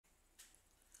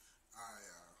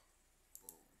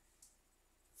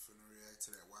to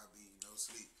that YB No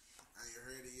Sleep. I ain't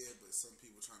heard it yet, but some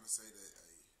people trying to say that,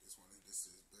 hey, this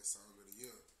is the best song of the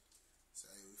year. So,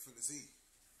 hey, we finna see.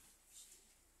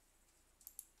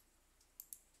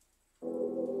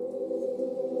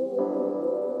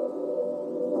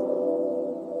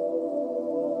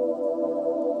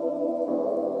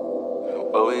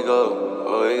 Where we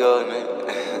go, nigga?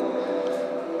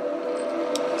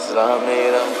 This is all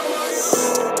made up.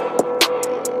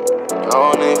 I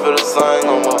don't even feel the sun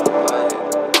no more.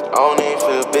 I don't even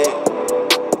feel big.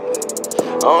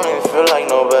 I don't even feel like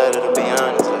nobody, to be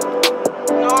honest.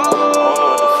 I don't know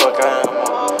what the fuck I am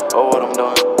or what I'm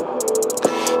doing.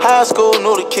 High school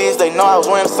knew the kids, they know I was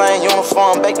wearing the same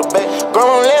uniform back to back.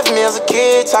 Grandma left me as a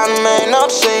kid, time to man up,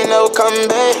 she ain't never coming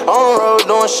back. On the road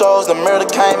doing shows, the murder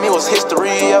came, it was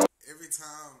history. Every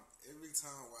time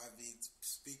YB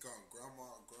speak on grandma,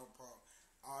 grandpa,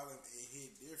 all of them, it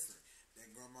hit different. That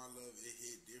grandma love, it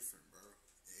hit different, bro.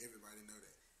 And everybody know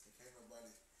that.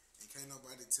 And can't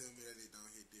nobody tell me that it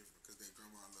don't hit different, because that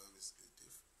grandma love is different.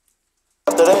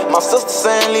 After that, my sister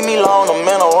saying leave me alone. I'm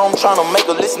in a room trying to make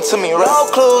her listen to me. No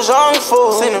clues, young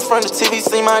fool. Sitting in front of the TV,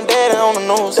 see my daddy on the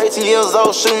news. 18 years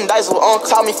old, shooting dice with uncle.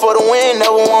 Taught me for the win,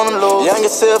 never wanna lose.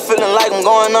 Youngest self feeling like I'm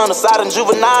going on the side of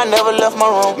juvenile. Never left my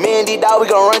room. Me and D-Dog, we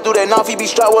gon' run through that knife. He be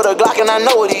strapped with a Glock and I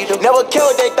know what he do. Never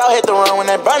killed, they thought had to run when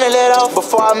that burner let off.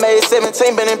 Before I made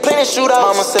 17, been in plenty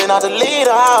shootouts. Mama said not to leave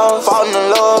the house. Falling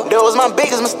in love, that was my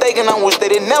biggest mistake, and I wish that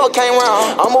it never came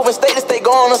round. I'm moving state to state,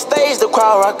 go on the stage, the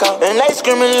crowd rock out, and they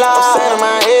screaming loud. I'm saying in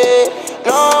my head,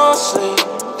 no sleep.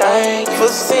 Thank you for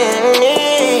seeing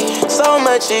me. So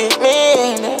much it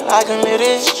mean that I can live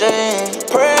this dream.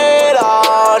 Prayed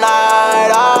all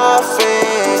night, I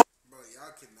feel. Bro,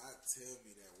 y'all cannot tell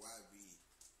me that YB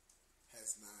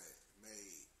has not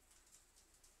made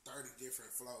 30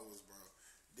 different flows, bro.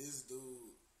 This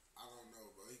dude, I don't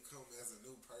know, bro. He come as a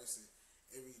new person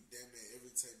every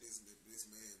tape this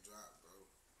man drop, bro.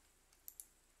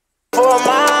 For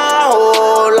my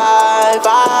whole life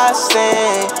I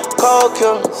seen cold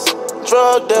killers,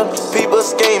 drug dealers, people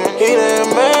scheming. He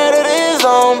done murdered his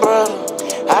own brother.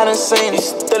 I done seen he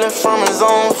stealing from his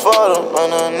own father.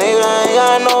 Man, a nigga ain't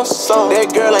got no soul.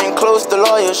 That girl ain't close to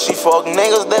loyal. She fuck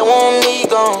niggas that want me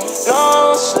gone.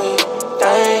 No sleep.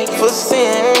 Thank you for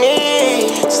seeing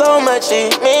me. So much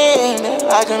it mean that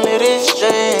I can live this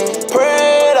dream.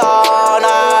 Prayed all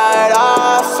night,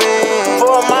 I feel.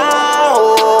 For my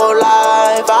whole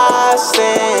life I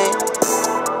sing.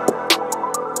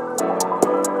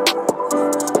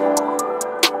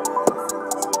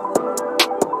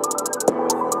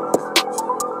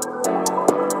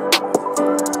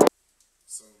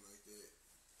 Something like that.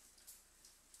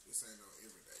 This ain't no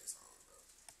everyday song, though.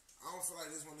 I don't feel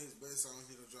like this one of his best songs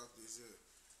he done dropped this year.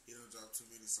 He done dropped too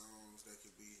many songs that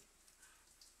could be.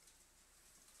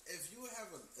 If you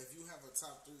have a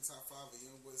top 3, top 5 of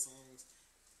Youngboy songs,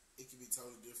 it can be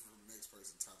totally different from the next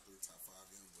person top 3, top 5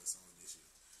 Youngboy songs this year.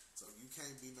 So you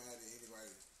can't be mad at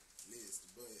anybody's list,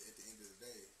 but at the end of the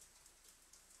day,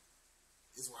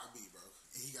 it's YB, bro.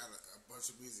 And he got a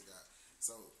bunch of music out.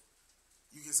 So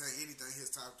you can say anything his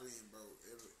top 3, and bro,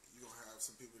 you gonna have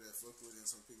some people that fuck with it and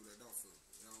some people that don't fuck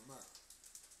with it. It don't matter.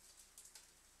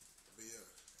 But yeah,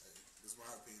 hey, this is my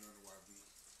opinion on the YB.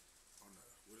 On the,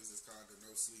 what is this called? The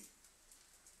No Sleep.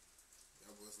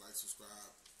 Y'all boys like,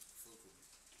 subscribe, fuck with me.